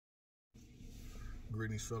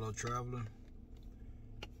Greetings, fellow traveler.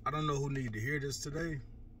 I don't know who needed to hear this today,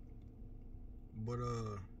 but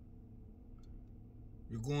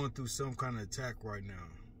you're going through some kind of attack right now,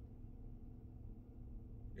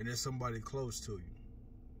 and there's somebody close to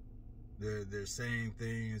you. They're saying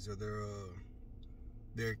things, or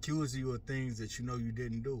they're accusing you of things that you know you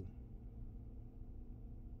didn't do.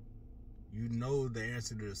 You know the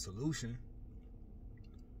answer to the solution,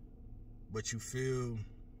 but you feel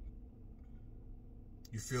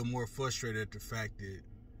more frustrated at the fact that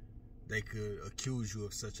they could accuse you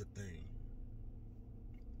of such a thing.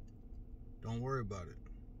 Don't worry about it.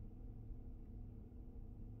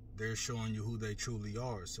 They're showing you who they truly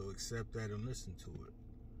are, so accept that and listen to it.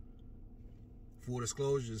 Full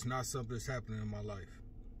disclosure, it's not something that's happening in my life.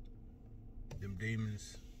 Them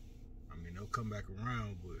demons, I mean, they'll come back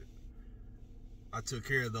around, but I took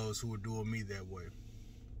care of those who were doing me that way.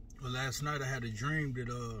 Well, last night I had a dream that,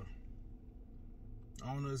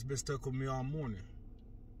 I don't know, it's been stuck with me all morning.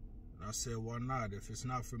 And I said, why not? If it's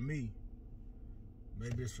not for me,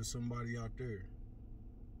 maybe it's for somebody out there.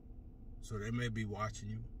 So they may be watching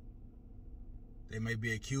you. They may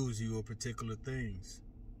be accusing you of particular things.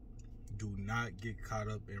 Do not get caught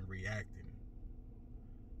up in reacting.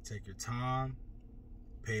 Take your time.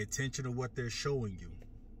 Pay attention to what they're showing you.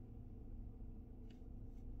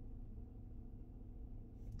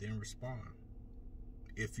 Then respond,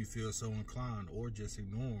 if you feel so inclined, or just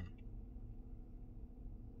ignore them.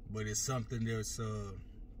 But it's something that's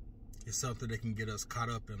it's something that can get us caught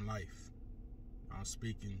up in life. I'm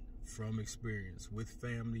speaking from experience, with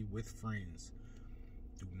family, with friends.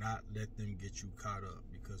 Do not let them get you caught up,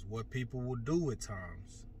 because what people will do at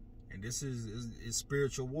times, and this is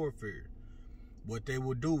spiritual warfare, what they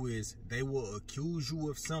will do is they will accuse you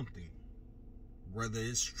of something, whether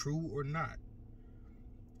it's true or not,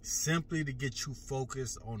 simply to get you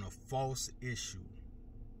focused on a false issue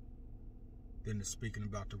than to speaking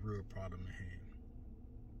about the real problem at hand.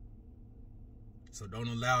 So don't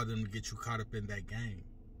allow them to get you caught up in that game.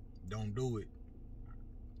 Don't do it.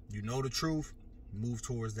 You know the truth, move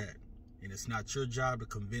towards that. And it's not your job to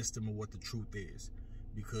convince them of what the truth is.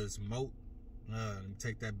 Because let me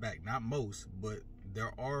take that back. Not most, but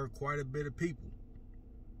there are quite a bit of people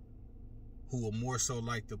who will more so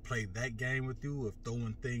like to play that game with you of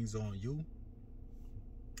throwing things on you,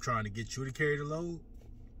 trying to get you to carry the load,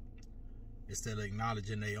 instead of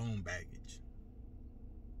acknowledging their own baggage.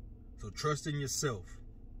 So trust in yourself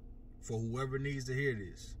for whoever needs to hear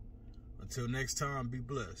this. Until next time, be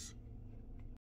blessed.